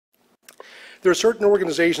There are certain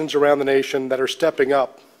organizations around the nation that are stepping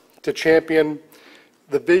up to champion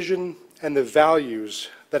the vision and the values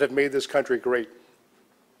that have made this country great.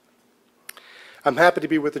 I'm happy to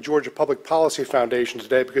be with the Georgia Public Policy Foundation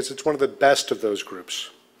today because it's one of the best of those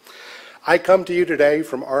groups. I come to you today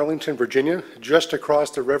from Arlington, Virginia, just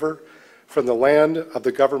across the river from the land of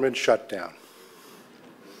the government shutdown.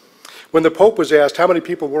 When the Pope was asked how many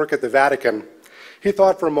people work at the Vatican, he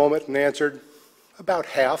thought for a moment and answered, about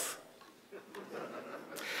half.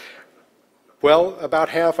 Well, about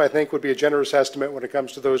half, I think, would be a generous estimate when it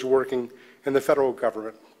comes to those working in the federal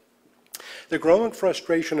government. The growing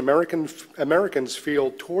frustration Americans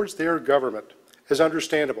feel towards their government is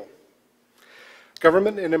understandable.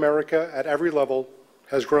 Government in America at every level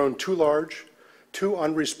has grown too large, too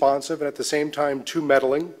unresponsive, and at the same time too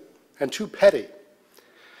meddling and too petty,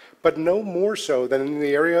 but no more so than in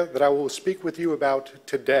the area that I will speak with you about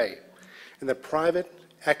today, in the private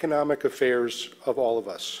economic affairs of all of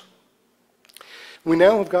us. We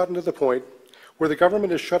now have gotten to the point where the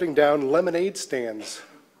government is shutting down lemonade stands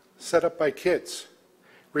set up by kids,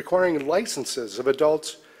 requiring licenses of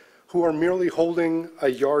adults who are merely holding a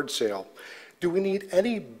yard sale. Do we need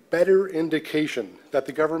any better indication that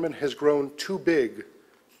the government has grown too big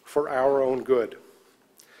for our own good?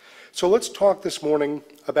 So let's talk this morning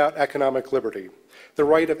about economic liberty, the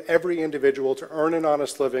right of every individual to earn an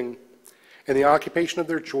honest living and the occupation of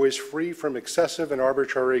their choice free from excessive and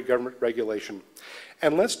arbitrary government regulation.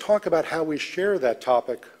 And let's talk about how we share that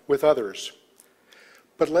topic with others.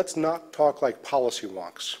 But let's not talk like policy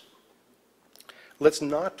wonks. Let's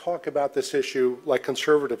not talk about this issue like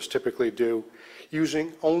conservatives typically do,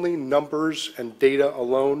 using only numbers and data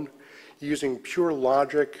alone, using pure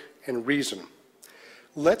logic and reason.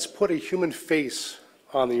 Let's put a human face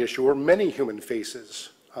on the issue, or many human faces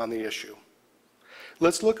on the issue.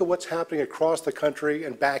 Let's look at what's happening across the country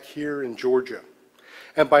and back here in Georgia.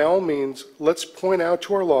 And by all means, let's point out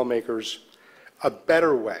to our lawmakers a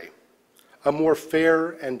better way, a more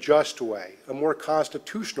fair and just way, a more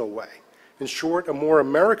constitutional way, in short, a more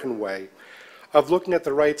American way of looking at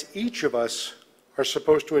the rights each of us are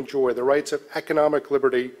supposed to enjoy, the rights of economic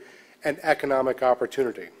liberty and economic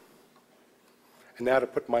opportunity. And now to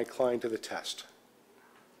put Mike Klein to the test.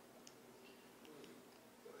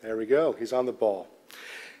 There we go, he's on the ball.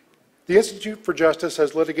 The Institute for Justice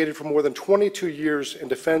has litigated for more than 22 years in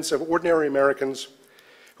defense of ordinary Americans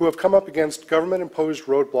who have come up against government-imposed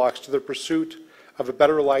roadblocks to the pursuit of a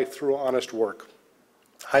better life through honest work.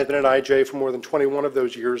 I've been an IJ for more than 21 of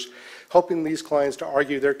those years, helping these clients to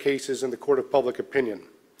argue their cases in the court of public opinion.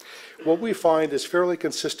 What we find is fairly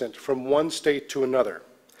consistent from one state to another.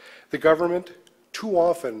 The government, too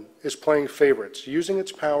often, is playing favorites, using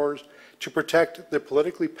its powers to protect the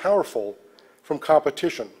politically powerful from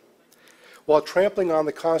competition, while trampling on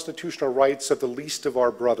the constitutional rights of the least of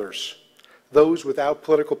our brothers, those without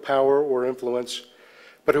political power or influence,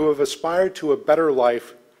 but who have aspired to a better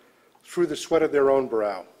life through the sweat of their own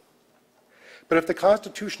brow. But if the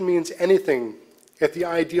Constitution means anything, if the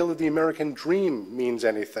ideal of the American dream means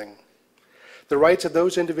anything, the rights of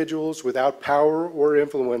those individuals without power or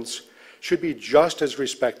influence should be just as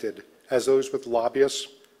respected as those with lobbyists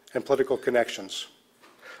and political connections.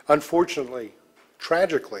 Unfortunately,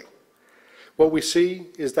 tragically, what we see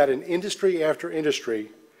is that in industry after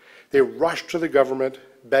industry, they rush to the government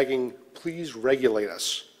begging, please regulate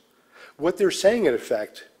us. What they're saying, in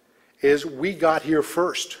effect, is we got here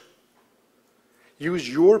first. Use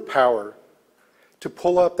your power to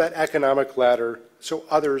pull up that economic ladder so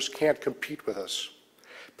others can't compete with us.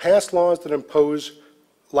 Pass laws that impose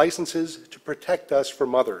licenses to protect us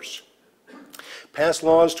from others. Pass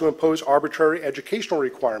laws to impose arbitrary educational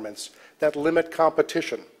requirements that limit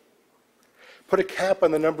competition. Put a cap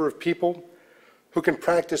on the number of people who can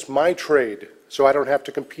practice my trade so I don't have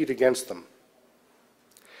to compete against them.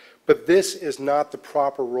 But this is not the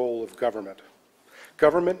proper role of government.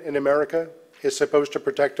 Government in America is supposed to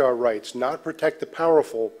protect our rights, not protect the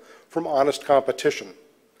powerful from honest competition,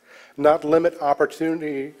 not limit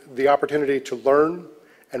the opportunity to learn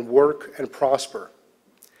and work and prosper.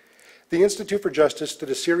 The Institute for Justice did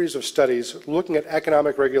a series of studies looking at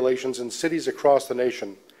economic regulations in cities across the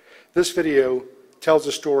nation. This video tells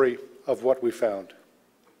the story of what we found.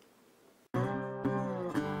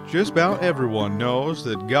 Just about everyone knows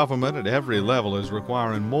that government at every level is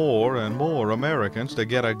requiring more and more Americans to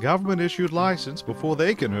get a government-issued license before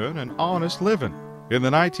they can earn an honest living. In the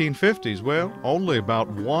 1950s, well, only about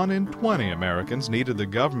 1 in 20 Americans needed the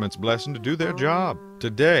government's blessing to do their job.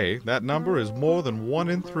 Today, that number is more than 1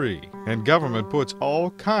 in 3, and government puts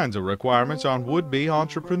all kinds of requirements on would-be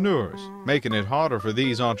entrepreneurs, making it harder for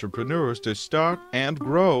these entrepreneurs to start and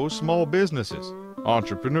grow small businesses.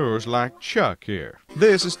 Entrepreneurs like Chuck here.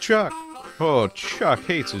 This is Chuck. Oh, Chuck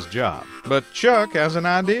hates his job, but Chuck has an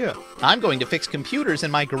idea. I'm going to fix computers in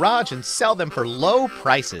my garage and sell them for low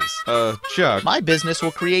prices. Chuck. My business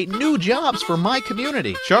will create new jobs for my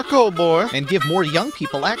community. Chuck, old boy. And give more young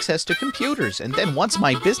people access to computers. And then once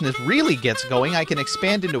my business really gets going, I can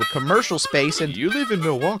expand into a commercial space and... You live in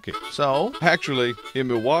Milwaukee. So? Actually, in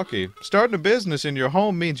Milwaukee, starting a business in your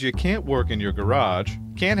home means you can't work in your garage,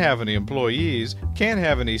 can't have any employees, can't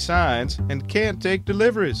have any signs, and can't take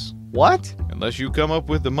deliveries. What? Unless you come up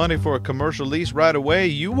with the money for a commercial lease right away,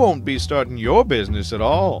 you won't be starting your business at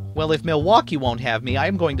all. Well, if Milwaukee won't have me,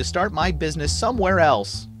 I'm going to start my business somewhere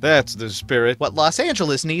else. That's the spirit. What Los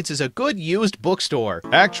Angeles needs is a good used bookstore.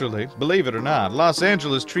 Actually, believe it or not, Los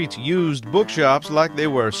Angeles treats used bookshops like they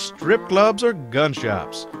were strip clubs or gun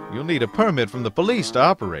shops. You'll need a permit from the police to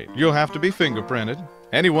operate. You'll have to be fingerprinted.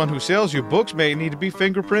 Anyone who sells you books may need to be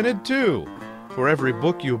fingerprinted too. For every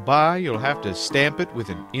book you buy, you'll have to stamp it with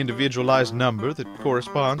an individualized number that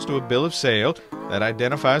corresponds to a bill of sale that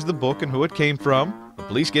identifies the book and who it came from. The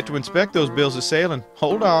police get to inspect those bills of sale, and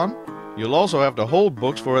hold on, you'll also have to hold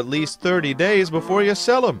books for at least 30 days before you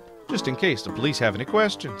sell them, just in case the police have any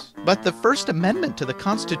questions. But the First Amendment to the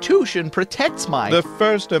Constitution protects my... The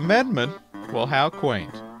First Amendment? Well, how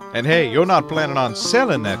quaint. And hey, you're not planning on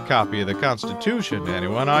selling that copy of the Constitution to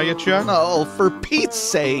anyone, are you, Chuck? Oh, for Pete's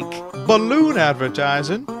sake. Balloon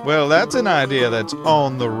advertising? Well, that's an idea that's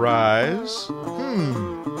on the rise.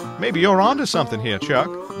 Maybe you're onto something here, Chuck.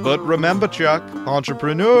 But remember, Chuck,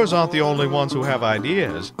 entrepreneurs aren't the only ones who have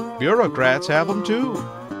ideas. Bureaucrats have them too.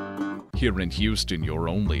 Here in Houston, you're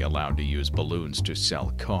only allowed to use balloons to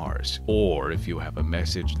sell cars, or if you have a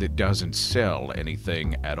message that doesn't sell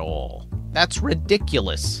anything at all. That's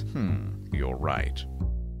ridiculous. You're right.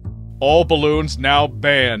 All balloons now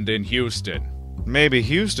banned in Houston. Maybe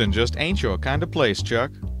Houston just ain't your kind of place,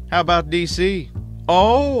 Chuck. How about D.C.?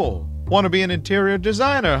 Oh, want to be an interior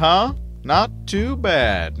designer, huh? Not too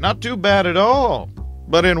bad. Not too bad at all.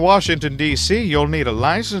 But in Washington, D.C., you'll need a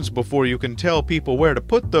license before you can tell people where to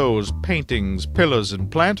put those paintings, pillars, and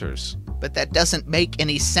planters. But that doesn't make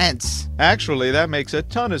any sense. Actually, that makes a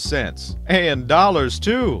ton of sense. And dollars,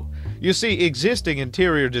 too. You see, existing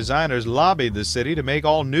interior designers lobbied the city to make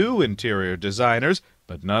all new interior designers,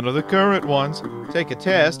 but none of the current ones. Take a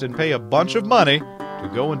test and pay a bunch of money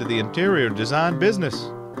to go into the interior design business.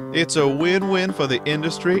 It's a win-win for the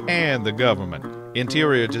industry and the government.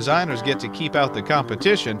 Interior designers get to keep out the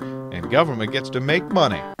competition, and government gets to make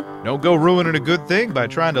money. Don't go ruining a good thing by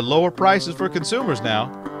trying to lower prices for consumers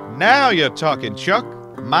now. Now you're talking, Chuck.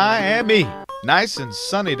 Miami. Nice and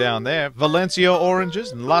sunny down there. Valencia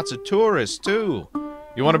oranges and lots of tourists, too.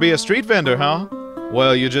 You want to be a street vendor, huh?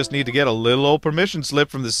 Well, you just need to get a little old permission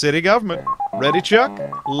slip from the city government. Ready, Chuck?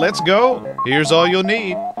 Let's go. Here's all you'll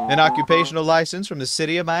need. An occupational license from the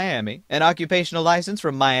City of Miami. An occupational license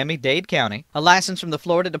from Miami-Dade County. A license from the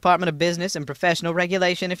Florida Department of Business and Professional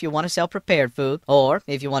Regulation if you want to sell prepared food. Or,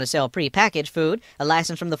 if you want to sell prepackaged food, a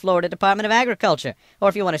license from the Florida Department of Agriculture. Or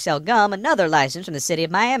if you want to sell gum, another license from the City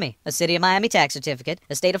of Miami. A City of Miami tax certificate.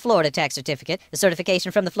 A State of Florida tax certificate. A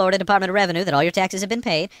certification from the Florida Department of Revenue that all your taxes have been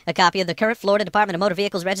paid. A copy of the current Florida Department of Motor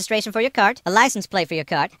Vehicles registration for your cart. A license plate for your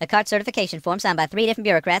cart. A cart certification form signed by 3 different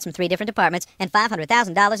bureaucrats from 3 different departments. And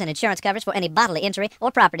 $500,000 in insurance coverage for any bodily injury or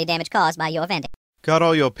property damage caused by your vending. Got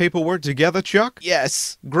all your paperwork together, Chuck?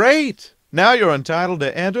 Yes. Great! Now you're entitled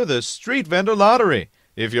to enter the street vendor lottery.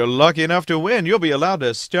 If you're lucky enough to win, you'll be allowed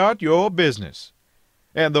to start your business.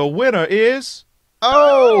 And the winner is...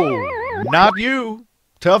 Oh! Not you.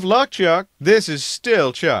 Tough luck, Chuck. This is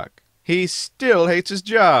still Chuck. He still hates his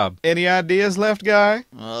job. Any ideas left, guy?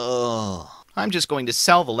 I'm just going to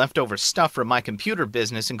sell the leftover stuff from my computer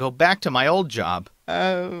business and go back to my old job.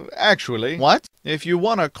 Actually... What? If you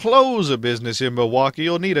want to close a business in Milwaukee,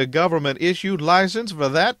 you'll need a government-issued license for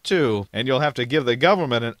that, too. And you'll have to give the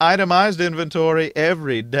government an itemized inventory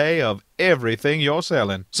every day of everything you're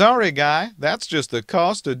selling. Sorry, guy. That's just the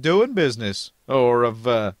cost of doing business. Or of,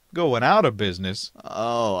 going out of business.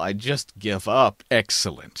 Oh, I just give up.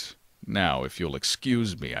 Excellent. Now, if you'll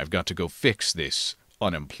excuse me, I've got to go fix this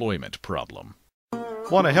unemployment problem.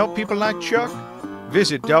 Want to help people like Chuck?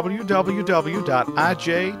 Visit www.ij.org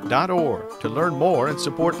to learn more and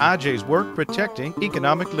support IJ's work protecting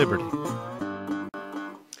economic liberty.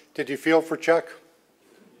 Did you feel for Chuck?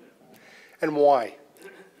 And why?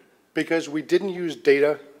 Because we didn't use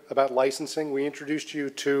data about licensing, we introduced you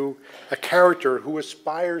to a character who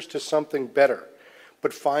aspires to something better,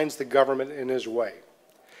 but finds the government in his way.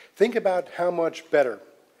 Think about how much better,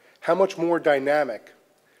 how much more dynamic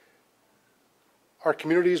our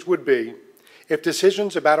communities would be if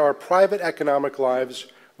decisions about our private economic lives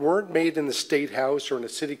weren't made in the State House or in the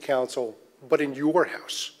City Council, but in your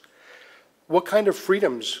house. What kind of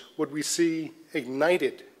freedoms would we see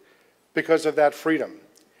ignited because of that freedom?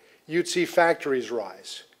 You'd see factories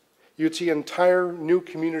rise. You'd see entire new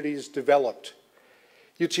communities developed.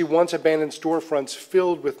 You'd see once abandoned storefronts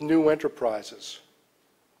filled with new enterprises.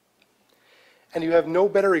 And you have no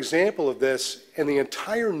better example of this in the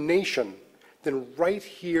entire nation than right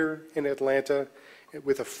here in Atlanta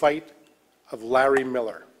with a fight of Larry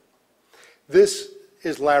Miller. This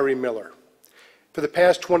is Larry Miller. For the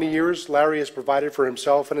past 20 years, Larry has provided for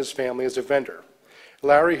himself and his family as a vendor.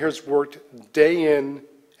 Larry has worked day in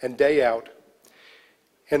and day out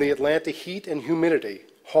in the Atlanta heat and humidity,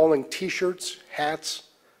 hauling T-shirts, hats,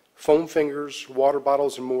 foam fingers, water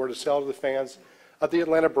bottles, and more to sell to the fans of the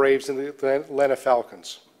Atlanta Braves and the Atlanta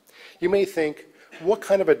Falcons. You may think, what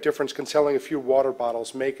kind of a difference can selling a few water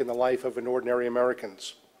bottles make in the life of an ordinary American?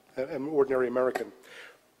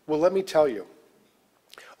 Well, let me tell you,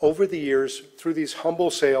 over the years, through these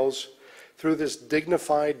humble sales, through this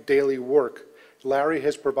dignified daily work, Larry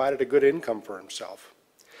has provided a good income for himself.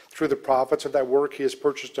 Through the profits of that work, he has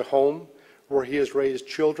purchased a home where he has raised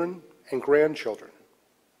children and grandchildren.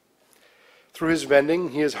 Through his vending,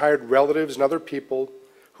 he has hired relatives and other people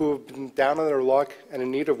who have been down on their luck and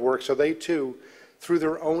in need of work, so they too, through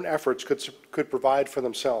their own efforts, could provide for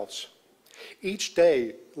themselves. Each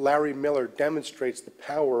day, Larry Miller demonstrates the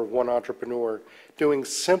power of one entrepreneur doing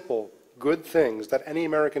simple, good things that any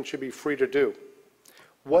American should be free to do.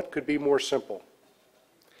 What could be more simple?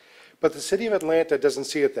 But the city of Atlanta doesn't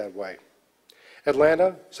see it that way.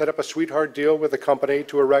 Atlanta set up a sweetheart deal with a company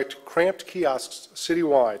to erect cramped kiosks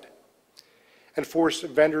citywide and force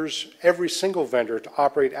vendors, every single vendor, to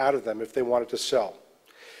operate out of them if they wanted to sell.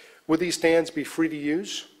 Would these stands be free to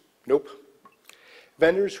use? Nope.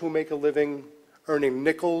 Vendors who make a living earning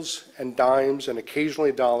nickels and dimes and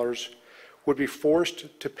occasionally dollars would be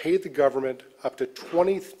forced to pay the government up to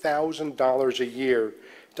 $20,000 a year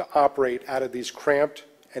to operate out of these cramped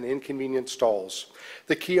and inconvenient stalls.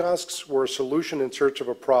 The kiosks were a solution in search of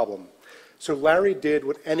a problem. So Larry did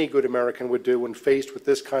what any good American would do when faced with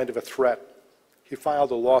this kind of a threat. He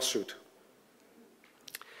filed a lawsuit.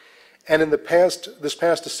 And this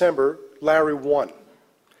past December, Larry won.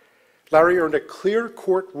 Larry earned a clear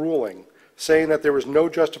court ruling saying that there was no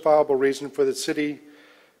justifiable reason for the city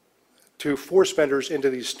to force vendors into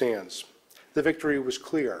these stands. The victory was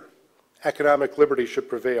clear. Economic liberty should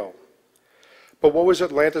prevail. But what was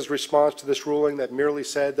Atlanta's response to this ruling that merely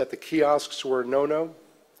said that the kiosks were a no-no?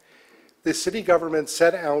 The city government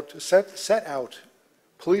set out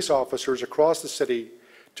police officers across the city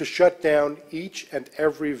to shut down each and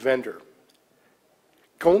every vendor,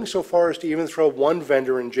 going so far as to even throw one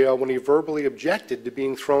vendor in jail when he verbally objected to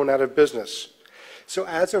being thrown out of business. So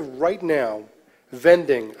as of right now,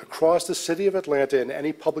 vending across the city of Atlanta in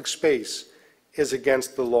any public space is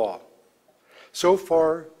against the law. So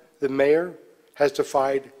far, the mayor has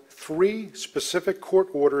defied 3 specific court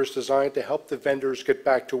orders designed to help the vendors get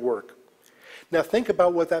back to work. Now think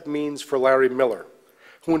about what that means for Larry Miller,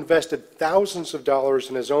 who invested thousands of dollars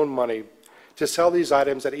in his own money to sell these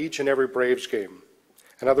items at each and every Braves game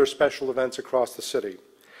and other special events across the city.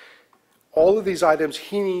 All of these items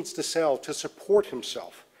he needs to sell to support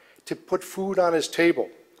himself, to put food on his table,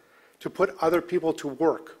 to put other people to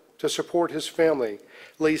work, to support his family,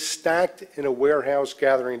 lay stacked in a warehouse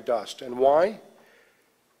gathering dust. And why?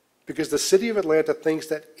 Because the city of Atlanta thinks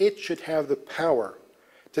that it should have the power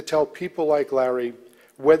to tell people like Larry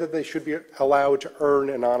whether they should be allowed to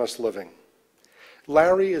earn an honest living.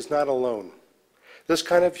 Larry is not alone. This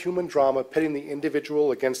kind of human drama pitting the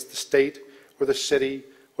individual against the state or the city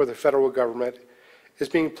or the federal government is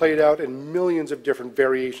being played out in millions of different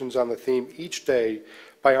variations on the theme each day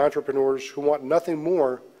by entrepreneurs who want nothing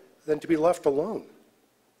more than to be left alone.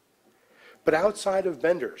 But outside of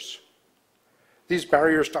vendors, these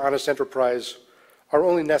barriers to honest enterprise are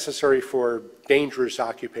only necessary for dangerous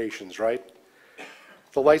occupations, right?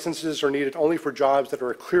 The licenses are needed only for jobs that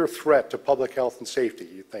are a clear threat to public health and safety,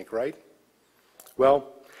 you think, right? Well,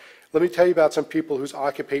 let me tell you about some people whose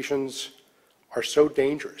occupations are so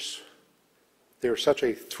dangerous. They are such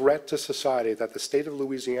a threat to society that the state of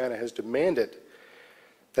Louisiana has demanded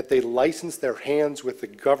that they license their hands with the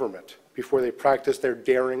government before they practice their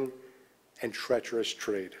daring and treacherous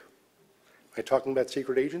trade. Am I talking about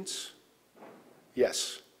secret agents?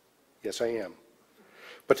 Yes. Yes, I am.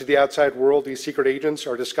 But to the outside world, these secret agents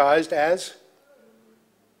are disguised as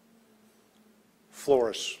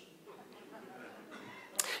florists.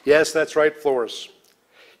 Yes, that's right, florists.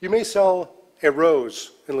 You may sell a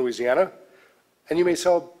rose in Louisiana, and you may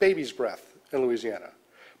sell baby's breath in Louisiana.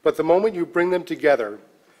 But the moment you bring them together,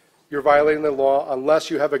 you're violating the law unless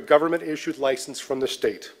you have a government-issued license from the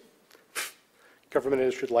state.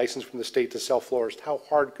 Government-issued license from the state to sell florists. How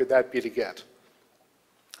hard could that be to get?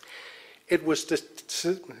 It was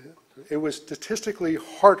statistically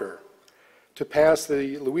harder to pass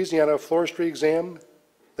the Louisiana floristry exam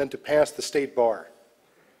than to pass the state bar.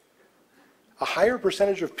 A higher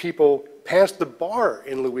percentage of people passed the bar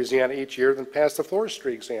in Louisiana each year than passed the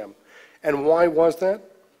floristry exam. And why was that?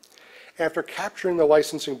 After capturing the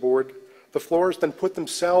licensing board, the florists then put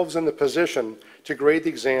themselves in the position to grade the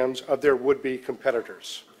exams of their would-be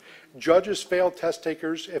competitors. Judges failed test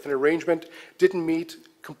takers if an arrangement didn't meet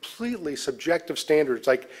completely subjective standards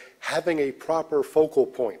like having a proper focal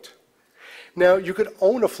point. Now, you could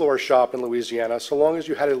own a florist shop in Louisiana so long as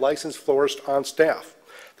you had a licensed florist on staff.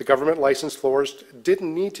 The government licensed florist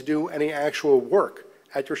didn't need to do any actual work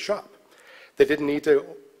at your shop. They didn't need to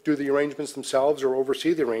do the arrangements themselves or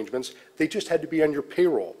oversee the arrangements. They just had to be on your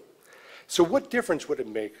payroll. So what difference would it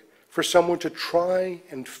make for someone to try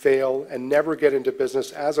and fail and never get into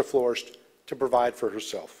business as a florist to provide for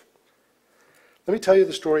herself? Let me tell you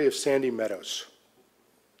the story of Sandy Meadows.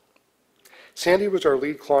 Sandy was our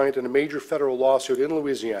lead client in a major federal lawsuit in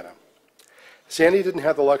Louisiana. Sandy didn't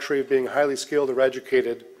have the luxury of being highly skilled or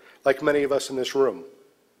educated like many of us in this room.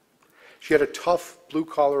 She had a tough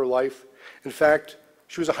blue-collar life. In fact,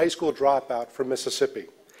 she was a high school dropout from Mississippi.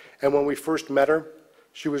 And when we first met her,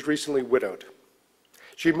 she was recently widowed.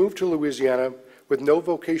 She moved to Louisiana with no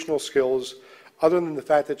vocational skills other than the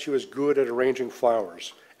fact that she was good at arranging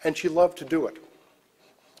flowers, and she loved to do it.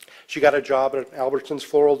 She got a job at Albertson's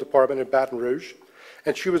floral department in Baton Rouge,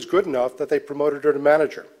 and she was good enough that they promoted her to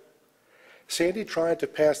manager. Sandy tried to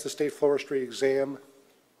pass the state floristry exam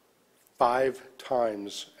 5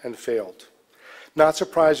 times and failed. Not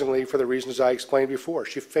surprisingly, for the reasons I explained before,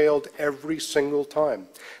 she failed every single time.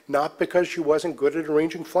 Not because she wasn't good at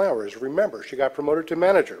arranging flowers. Remember, she got promoted to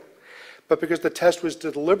manager. But because the test was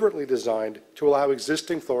deliberately designed to allow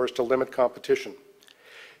existing florists to limit competition.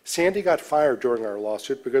 Sandy got fired during our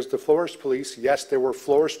lawsuit because the florist police, yes, there were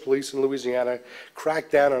florist police in Louisiana,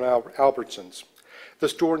 cracked down on Albertsons. The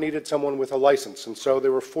store needed someone with a license, and so they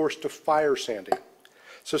were forced to fire Sandy.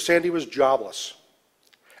 So Sandy was jobless.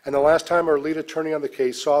 And the last time our lead attorney on the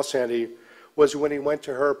case saw Sandy was when he went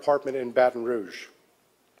to her apartment in Baton Rouge.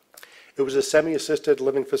 It was a semi-assisted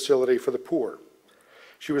living facility for the poor.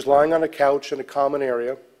 She was lying on a couch in a common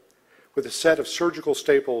area with a set of surgical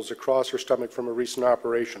staples across her stomach from a recent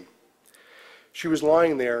operation. She was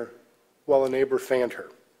lying there while a neighbor fanned her.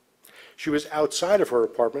 She was outside of her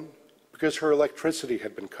apartment because her electricity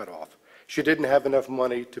had been cut off. She didn't have enough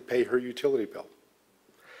money to pay her utility bill.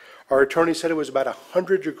 Our attorney said it was about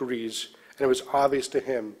 100 degrees, and it was obvious to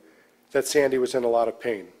him that Sandy was in a lot of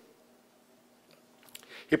pain.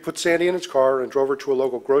 He put Sandy in his car and drove her to a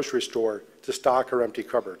local grocery store to stock her empty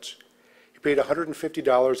cupboards. He paid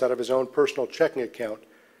 $150 out of his own personal checking account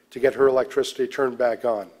to get her electricity turned back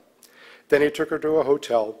on. Then he took her to a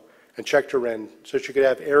hotel and checked her in so she could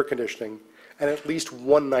have air conditioning and at least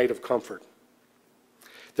one night of comfort.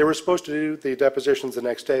 They were supposed to do the depositions the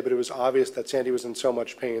next day, but it was obvious that Sandy was in so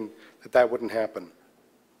much pain that that wouldn't happen.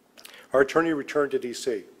 Our attorney returned to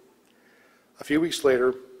D.C. A few weeks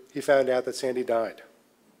later, he found out that Sandy died.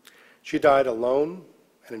 She died alone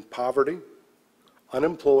and in poverty,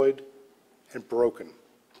 unemployed, and broken.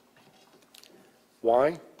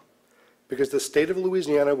 Why? Because the state of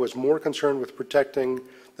Louisiana was more concerned with protecting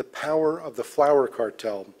the power of the flower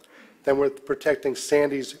cartel than with protecting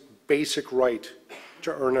Sandy's basic right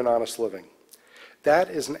to earn an honest living. That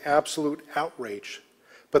is an absolute outrage,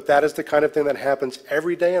 but that is the kind of thing that happens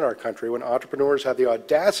every day in our country when entrepreneurs have the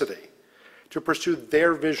audacity to pursue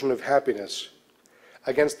their vision of happiness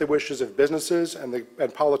against the wishes of businesses and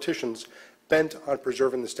politicians bent on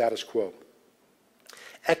preserving the status quo.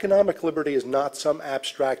 Economic liberty is not some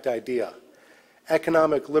abstract idea.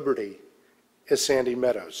 Economic liberty is Sandy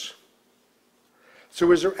Meadows.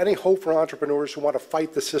 So is there any hope for entrepreneurs who want to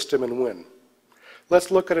fight the system and win?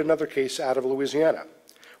 Let's look at another case out of Louisiana,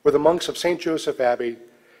 where the monks of St. Joseph Abbey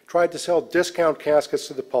tried to sell discount caskets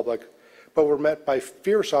to the public, but were met by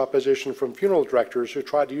fierce opposition from funeral directors who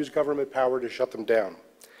tried to use government power to shut them down.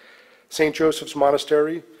 St. Joseph's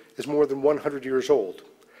Monastery is more than 100 years old.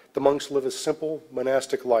 The monks live a simple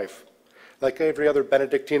monastic life. Like every other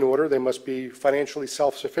Benedictine order, they must be financially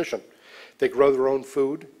self-sufficient. They grow their own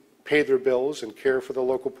food, pay their bills, and care for the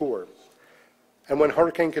local poor. And when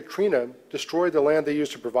Hurricane Katrina destroyed the land they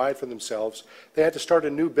used to provide for themselves, they had to start a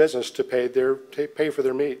new business to pay for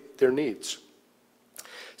their needs.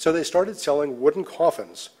 So they started selling wooden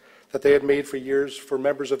coffins that they had made for years for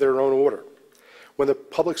members of their own order. When the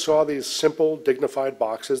public saw these simple, dignified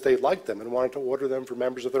boxes, they liked them and wanted to order them for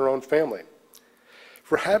members of their own family.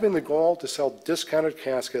 For having the gall to sell discounted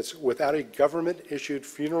caskets without a government-issued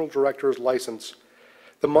funeral director's license,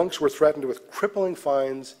 the monks were threatened with crippling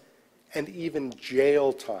fines and even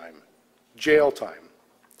jail time. Jail time.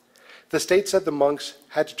 The state said the monks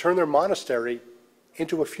had to turn their monastery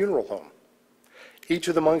into a funeral home. Each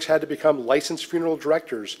of the monks had to become licensed funeral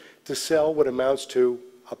directors to sell what amounts to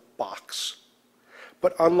a box.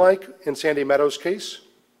 But unlike in Sandy Meadows' case,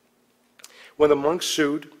 when the monks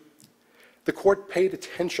sued, the court paid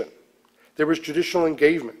attention. There was judicial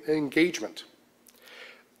engagement.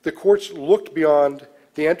 The courts looked beyond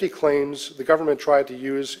the empty claims the government tried to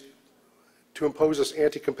use to impose this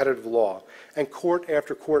anti-competitive law, and court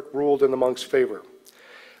after court ruled in the monks' favor.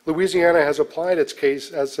 Louisiana has appealed its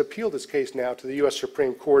case now to the U.S.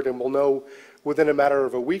 Supreme Court, and will know within a matter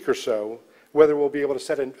of a week or so whether we'll be able to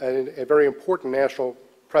set a very important national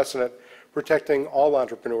precedent protecting all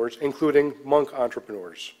entrepreneurs, including monk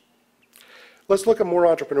entrepreneurs. Let's look at more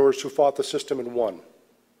entrepreneurs who fought the system and won.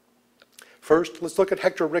 First, let's look at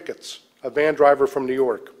Hector Ricketts, a van driver from New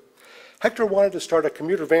York. Hector wanted to start a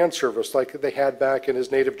commuter van service like they had back in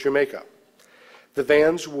his native Jamaica. The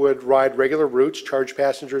vans would ride regular routes, charge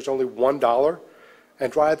passengers only $1,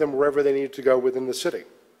 and drive them wherever they needed to go within the city.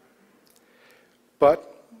 But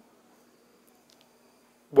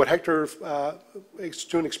what Hector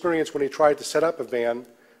soon experienced when he tried to set up a van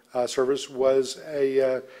service was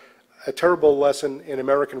a terrible lesson in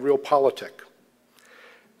American realpolitik.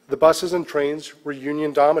 The buses and trains were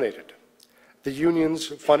union-dominated. The unions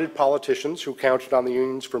funded politicians who counted on the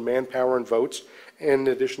unions for manpower and votes, in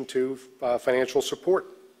addition to financial support.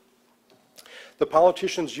 The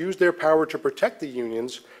politicians used their power to protect the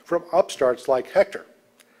unions from upstarts like Hector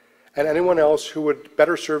and anyone else who would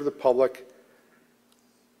better serve the public.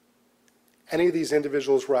 Any of these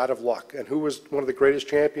individuals were out of luck. And who was one of the greatest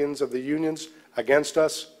champions of the unions against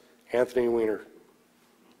us? Anthony Weiner.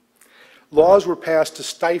 Laws were passed to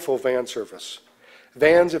stifle van service.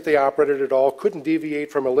 Vans, if they operated at all, couldn't deviate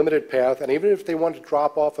from a limited path, and even if they wanted to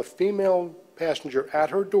drop off a female passenger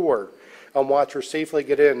at her door and watch her safely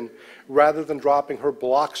get in, rather than dropping her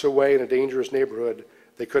blocks away in a dangerous neighborhood,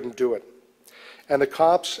 they couldn't do it. And the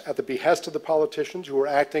cops, at the behest of the politicians who were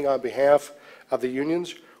acting on behalf of the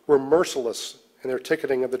unions, were merciless in their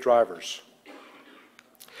ticketing of the drivers.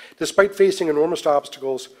 Despite facing enormous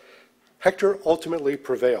obstacles, Hector ultimately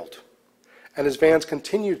prevailed, and his vans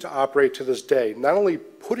continue to operate to this day, not only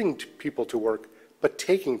putting people to work, but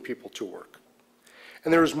taking people to work.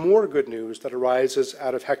 And there is more good news that arises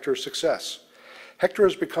out of Hector's success. Hector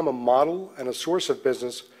has become a model and a source of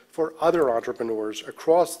business for other entrepreneurs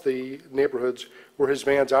across the neighborhoods where his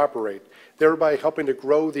vans operate, thereby helping to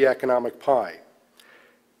grow the economic pie.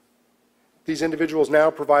 These individuals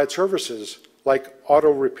now provide services like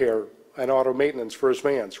auto repair and auto maintenance for his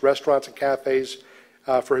vans, restaurants and cafes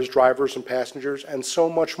for his drivers and passengers, and so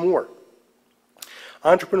much more.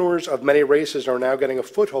 Entrepreneurs of many races are now getting a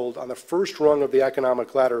foothold on the first rung of the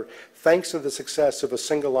economic ladder thanks to the success of a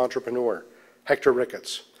single entrepreneur, Hector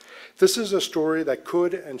Ricketts. This is a story that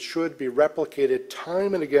could and should be replicated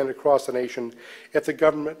time and again across the nation if the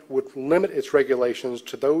government would limit its regulations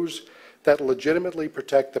to those that legitimately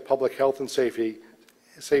protect the public health and safety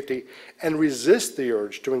and resist the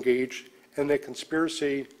urge to engage in the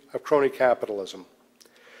conspiracy of crony capitalism.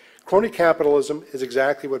 Crony capitalism is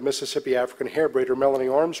exactly what Mississippi African hair braider Melanie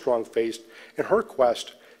Armstrong faced in her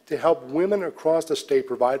quest to help women across the state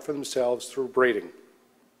provide for themselves through braiding.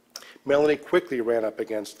 Melanie quickly ran up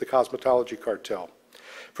against the cosmetology cartel.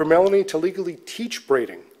 For Melanie to legally teach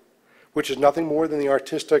braiding, which is nothing more than the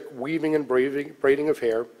artistic weaving and braiding of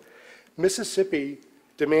hair, Mississippi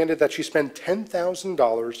demanded that she spend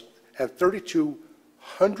 $10,000 and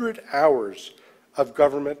 3,200 hours of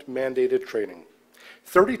government-mandated training.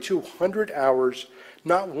 3,200 hours,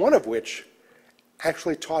 not one of which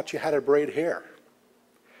actually taught you how to braid hair.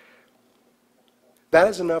 That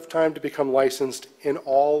is enough time to become licensed in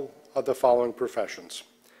all of the following professions.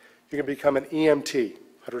 You can become an EMT,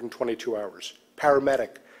 122 hours,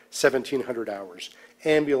 paramedic, 1,700 hours,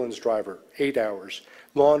 ambulance driver, 8 hours,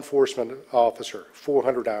 law enforcement officer,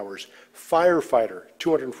 400 hours, firefighter,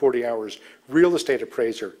 240 hours, real estate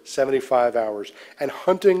appraiser, 75 hours, and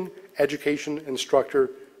hunting education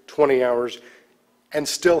instructor, 20 hours, and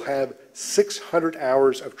still have 600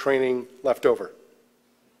 hours of training left over.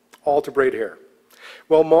 all to braid hair.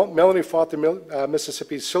 Well, Melanie fought the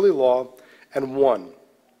Mississippi's silly law and won.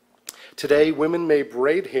 Today, women may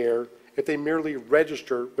braid hair if they merely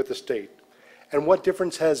register with the state. And what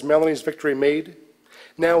difference has Melanie's victory made?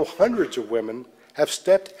 Now hundreds of women have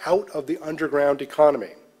stepped out of the underground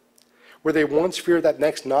economy, where they once feared that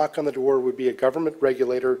next knock on the door would be a government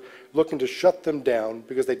regulator looking to shut them down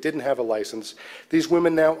because they didn't have a license. These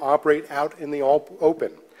women now operate out in the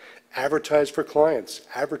open, advertise for clients,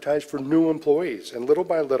 advertise for new employees, and little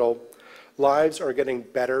by little, lives are getting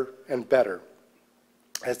better and better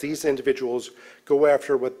as these individuals go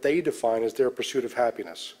after what they define as their pursuit of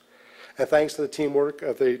happiness. And thanks to the teamwork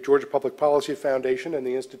of the Georgia Public Policy Foundation and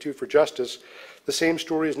the Institute for Justice, the same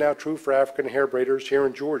story is now true for African hair braiders here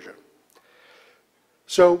in Georgia.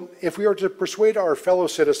 So if we are to persuade our fellow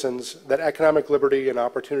citizens that economic liberty and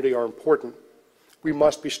opportunity are important, we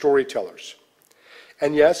must be storytellers.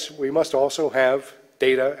 And yes, we must also have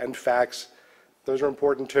data and facts. Those are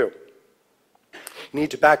important too. You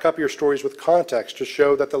need to back up your stories with context to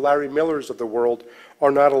show that the Larry Millers of the world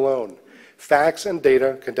are not alone. Facts and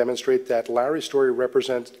data can demonstrate that Larry's story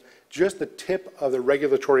represents just the tip of the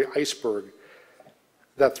regulatory iceberg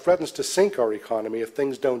that threatens to sink our economy if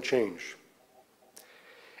things don't change.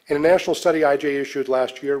 In a national study IJ issued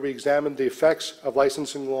last year, we examined the effects of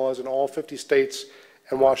licensing laws in all 50 states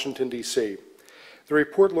and Washington, D.C. The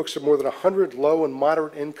report looks at more than 100 low and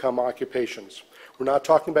moderate income occupations. We're not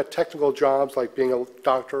talking about technical jobs like being a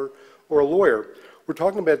doctor or a lawyer. We're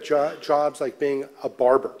talking about jobs like being a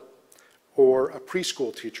barber or a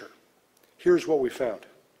preschool teacher. Here's what we found.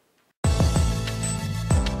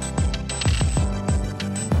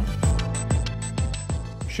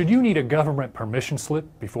 Should you need a government permission slip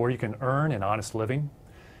before you can earn an honest living?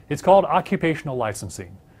 It's called occupational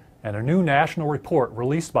licensing, and a new national report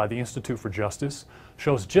released by the Institute for Justice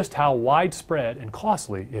shows just how widespread and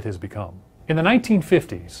costly it has become. In the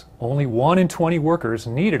 1950s, only 1 in 20 workers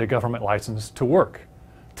needed a government license to work.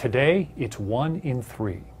 Today, it's 1 in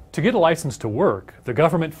 3. To get a license to work, the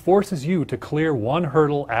government forces you to clear one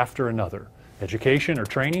hurdle after another: education or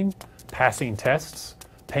training, passing tests,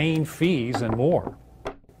 paying fees, and more.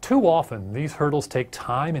 Too often, these hurdles take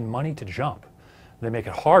time and money to jump. They make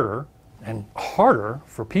it harder and harder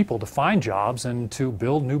for people to find jobs and to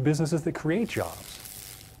build new businesses that create jobs.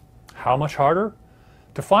 How much harder?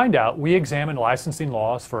 To find out, we examined licensing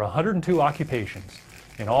laws for 102 occupations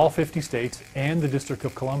in all 50 states and the District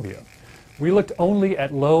of Columbia. We looked only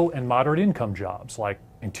at low and moderate income jobs like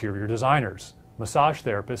interior designers, massage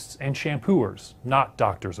therapists, and shampooers, not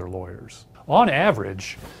doctors or lawyers. On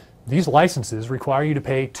average, these licenses require you to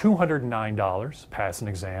pay $209, pass an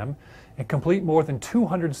exam, and complete more than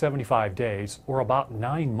 275 days, or about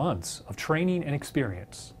 9 months, of training and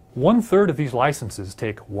experience. 1/3 of these licenses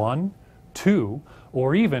take 1, 2,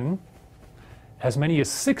 or even as many as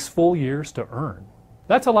 6 full years to earn.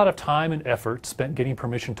 That's a lot of time and effort spent getting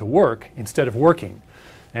permission to work instead of working.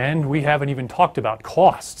 And we haven't even talked about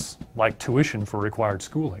costs, like tuition for required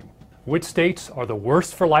schooling. Which states are the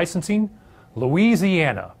worst for licensing?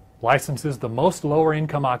 Louisiana licenses the most lower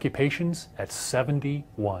income occupations at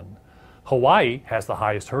 71. Hawaii has the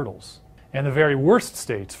highest hurdles. And the very worst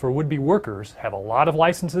states for would-be workers have a lot of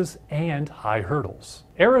licenses and high hurdles.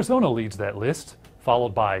 Arizona leads that list,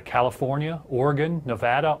 followed by California, Oregon,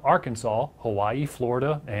 Nevada, Arkansas, Hawaii,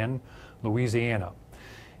 Florida, and Louisiana.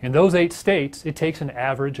 In those 8 states, it takes an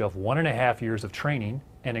average of 1.5 years of training,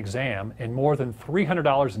 an exam, and more than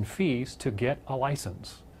 $300 in fees to get a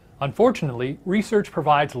license. Unfortunately, research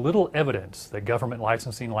provides little evidence that government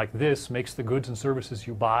licensing like this makes the goods and services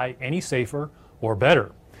you buy any safer or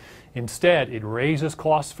better. Instead, it raises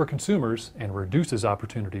costs for consumers and reduces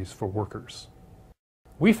opportunities for workers.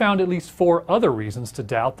 We found at least 4 other reasons to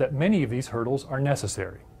doubt that many of these hurdles are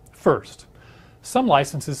necessary. First, some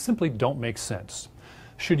licenses simply don't make sense.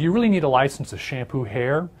 Should you really need a license to shampoo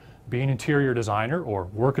hair, be an interior designer, or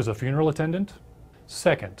work as a funeral attendant?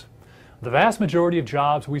 Second, the vast majority of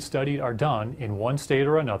jobs we studied are done in one state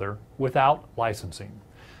or another without licensing.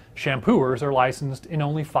 Shampooers are licensed in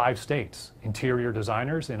only 5 states, interior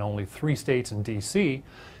designers in only 3 states in D.C.,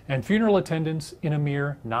 and funeral attendants in a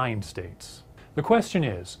mere 9 states. The question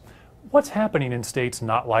is, what's happening in states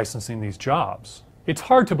not licensing these jobs? It's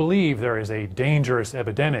hard to believe there is a dangerous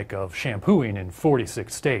epidemic of shampooing in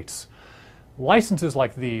 46 states. Licenses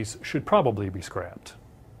like these should probably be scrapped.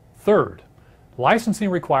 Third, licensing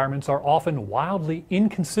requirements are often wildly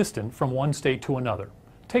inconsistent from one state to another.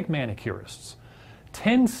 Take manicurists.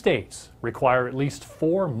 10 states require at least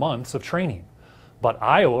 4 months of training, but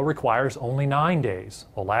Iowa requires only 9 days.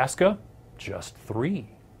 Alaska, just 3.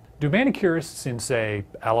 Do manicurists in, say,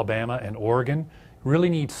 Alabama and Oregon really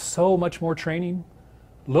need so much more training?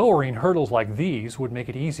 Lowering hurdles like these would make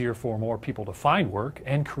it easier for more people to find work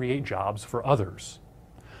and create jobs for others.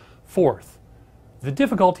 Fourth, the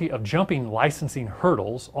difficulty of jumping licensing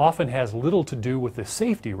hurdles often has little to do with the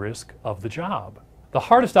safety risk of the job. The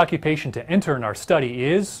hardest occupation to enter in our study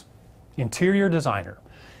is interior designer.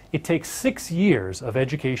 It takes 6 years of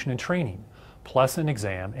education and training, plus an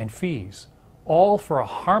exam and fees, all for a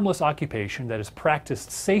harmless occupation that is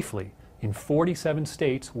practiced safely in 47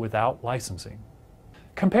 states without licensing.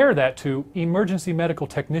 Compare that to emergency medical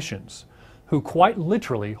technicians, who quite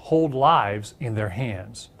literally hold lives in their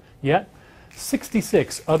hands. Yet,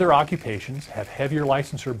 66 other occupations have heavier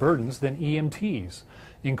licensure burdens than EMTs,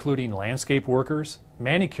 including landscape workers,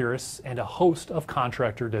 manicurists, and a host of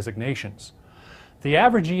contractor designations. The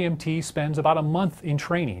average EMT spends about a month in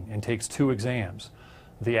training and takes 2 exams.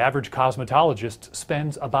 The average cosmetologist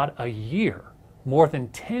spends about a year, more than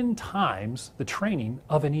 10 times the training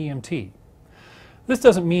of an EMT. This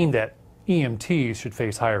doesn't mean that EMTs should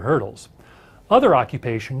face higher hurdles. Other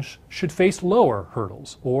occupations should face lower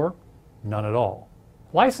hurdles, or none at all.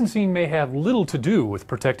 Licensing may have little to do with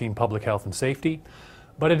protecting public health and safety,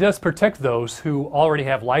 but it does protect those who already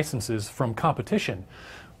have licenses from competition.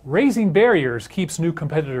 Raising barriers keeps new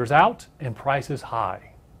competitors out and prices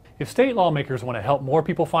high. If state lawmakers want to help more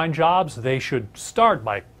people find jobs, they should start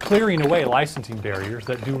by clearing away licensing barriers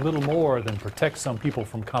that do little more than protect some people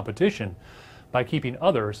from competition by keeping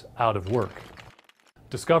others out of work.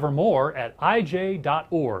 Discover more at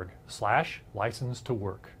ij.org/license to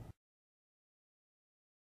work.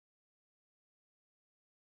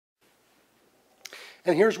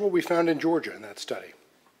 And here's what we found in Georgia in that study.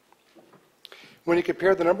 When you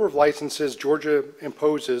compare the number of licenses Georgia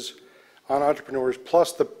imposes on entrepreneurs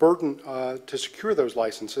plus the burden to secure those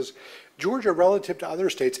licenses, Georgia, relative to other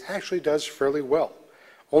states, actually does fairly well.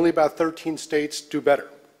 Only about 13 states do better.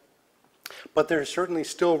 But there's certainly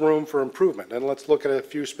still room for improvement, and let's look at a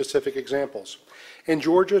few specific examples. In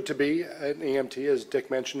Georgia, to be an EMT, as Dick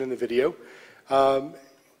mentioned in the video,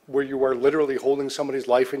 where you are literally holding somebody's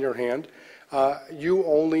life in your hand, you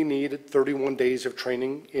only need 31 days of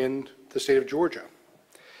training in the state of Georgia.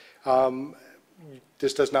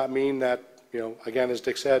 This does not mean that, again, as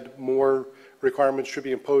Dick said, more requirements should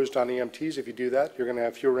be imposed on EMTs. If you do that, you're going to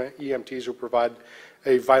have fewer EMTs who provide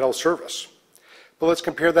a vital service. But let's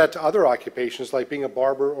compare that to other occupations like being a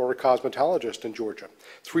barber or a cosmetologist in Georgia.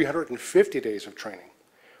 350 days of training.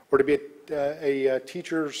 Or to be a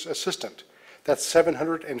teacher's assistant. That's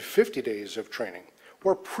 750 days of training.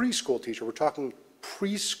 Or a preschool teacher. We're talking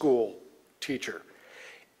preschool teacher.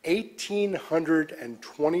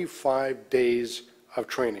 1,825 days of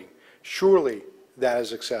training. Surely that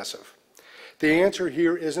is excessive. The answer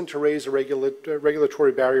here isn't to raise a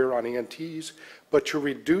regulatory barrier on EMTs, but to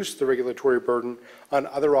reduce the regulatory burden on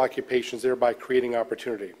other occupations, thereby creating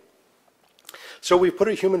opportunity. So we've put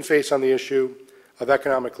a human face on the issue of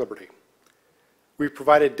economic liberty. We've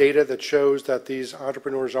provided data that shows that these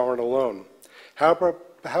entrepreneurs aren't alone. How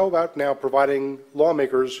about now providing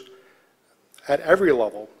lawmakers at every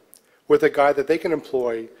level with a guide that they can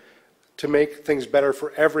employ to make things better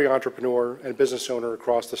for every entrepreneur and business owner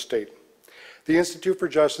across the state? The Institute for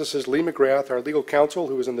Justice is Lee McGrath, our legal counsel,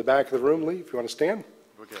 who is in the back of the room. Lee, if you want to stand.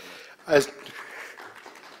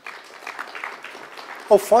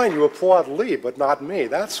 Oh, fine, you applaud Lee, but not me.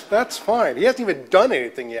 That's fine. He hasn't even done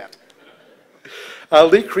anything yet.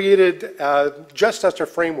 Lee created just such a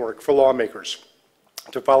framework for lawmakers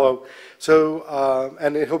to follow. So,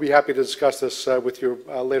 and he'll be happy to discuss this with you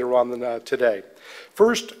later on today.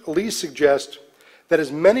 First, Lee suggests that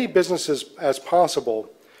as many businesses as possible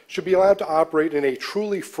should be allowed to operate in a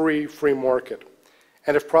truly free market.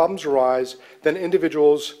 And if problems arise, then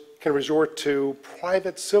individuals can resort to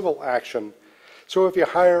private civil action. So if you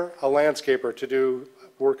hire a landscaper to do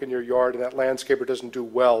work in your yard and that landscaper doesn't do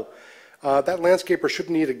well, that landscaper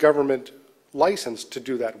shouldn't need a government license to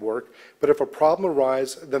do that work. But if a problem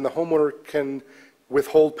arises, then the homeowner can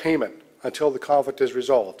withhold payment until the conflict is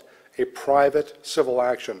resolved, a private civil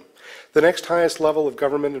action. The next highest level of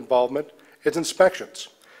government involvement is inspections.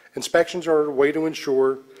 Inspections are a way to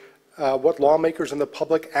ensure what lawmakers and the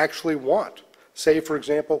public actually want. Say, for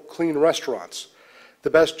example, clean restaurants. The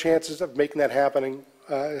best chances of making that happen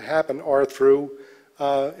are through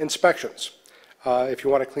inspections. If you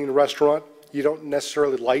want a clean restaurant, you don't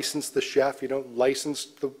necessarily license the chef, you don't license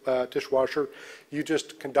the dishwasher, you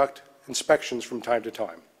just conduct inspections from time to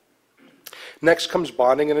time. Next comes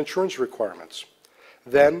bonding and insurance requirements.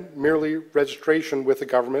 Then merely registration with the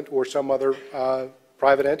government or some other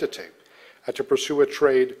private entity to pursue a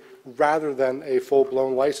trade rather than a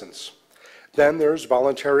full-blown license. Then there's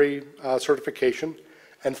voluntary certification.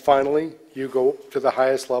 And finally, you go to the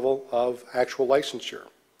highest level of actual licensure.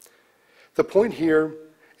 The point here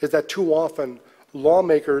is that too often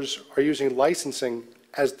lawmakers are using licensing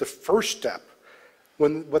as the first step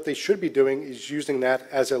when what they should be doing is using that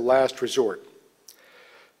as a last resort.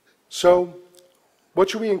 So what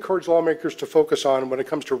should we encourage lawmakers to focus on when it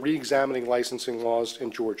comes to re-examining licensing laws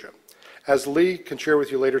in Georgia? As Lee can share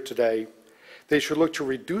with you later today, they should look to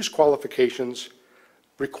reduce qualifications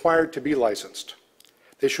required to be licensed.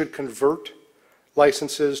 They should convert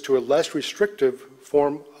licenses to a less restrictive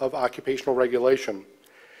form of occupational regulation,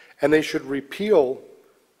 and they should repeal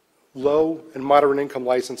low and moderate income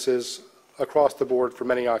licenses across the board for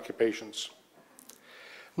many occupations.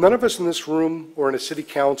 None of us in this room or in a city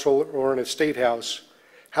council or in a state house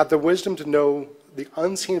have the wisdom to know the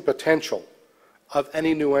unseen potential of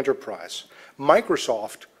any new enterprise.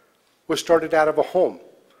 Microsoft was started out of a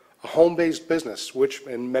home-based business, which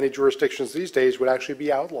in many jurisdictions these days would actually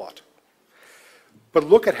be outlawed. But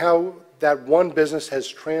look at how that one business has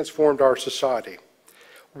transformed our society.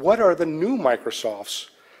 What are the new Microsofts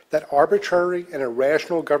that arbitrary and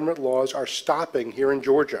irrational government laws are stopping here in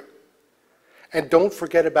Georgia? And don't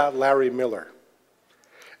forget about Larry Miller.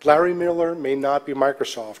 Larry Miller may not be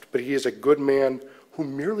Microsoft, but he is a good man who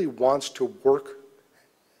merely wants to work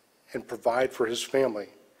and provide for his family.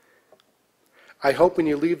 I hope when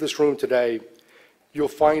you leave this room today, you'll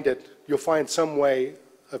find some way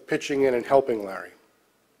of pitching in and helping Larry.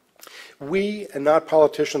 We, and not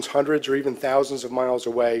politicians hundreds or even thousands of miles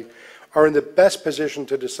away, are in the best position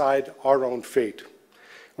to decide our own fate.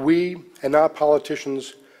 We, and not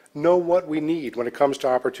politicians, know what we need when it comes to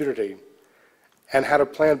opportunity and how to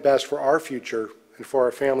plan best for our future and for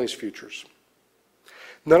our families' futures.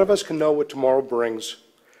 None of us can know what tomorrow brings,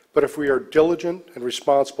 but if we are diligent and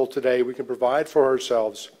responsible today, we can provide for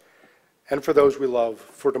ourselves and for those we love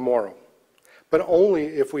for tomorrow, but only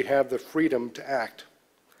if we have the freedom to act.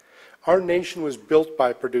 Our nation was built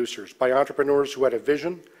by producers, by entrepreneurs who had a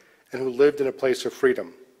vision and who lived in a place of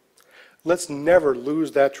freedom. Let's never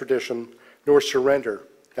lose that tradition nor surrender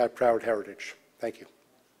that proud heritage. Thank you.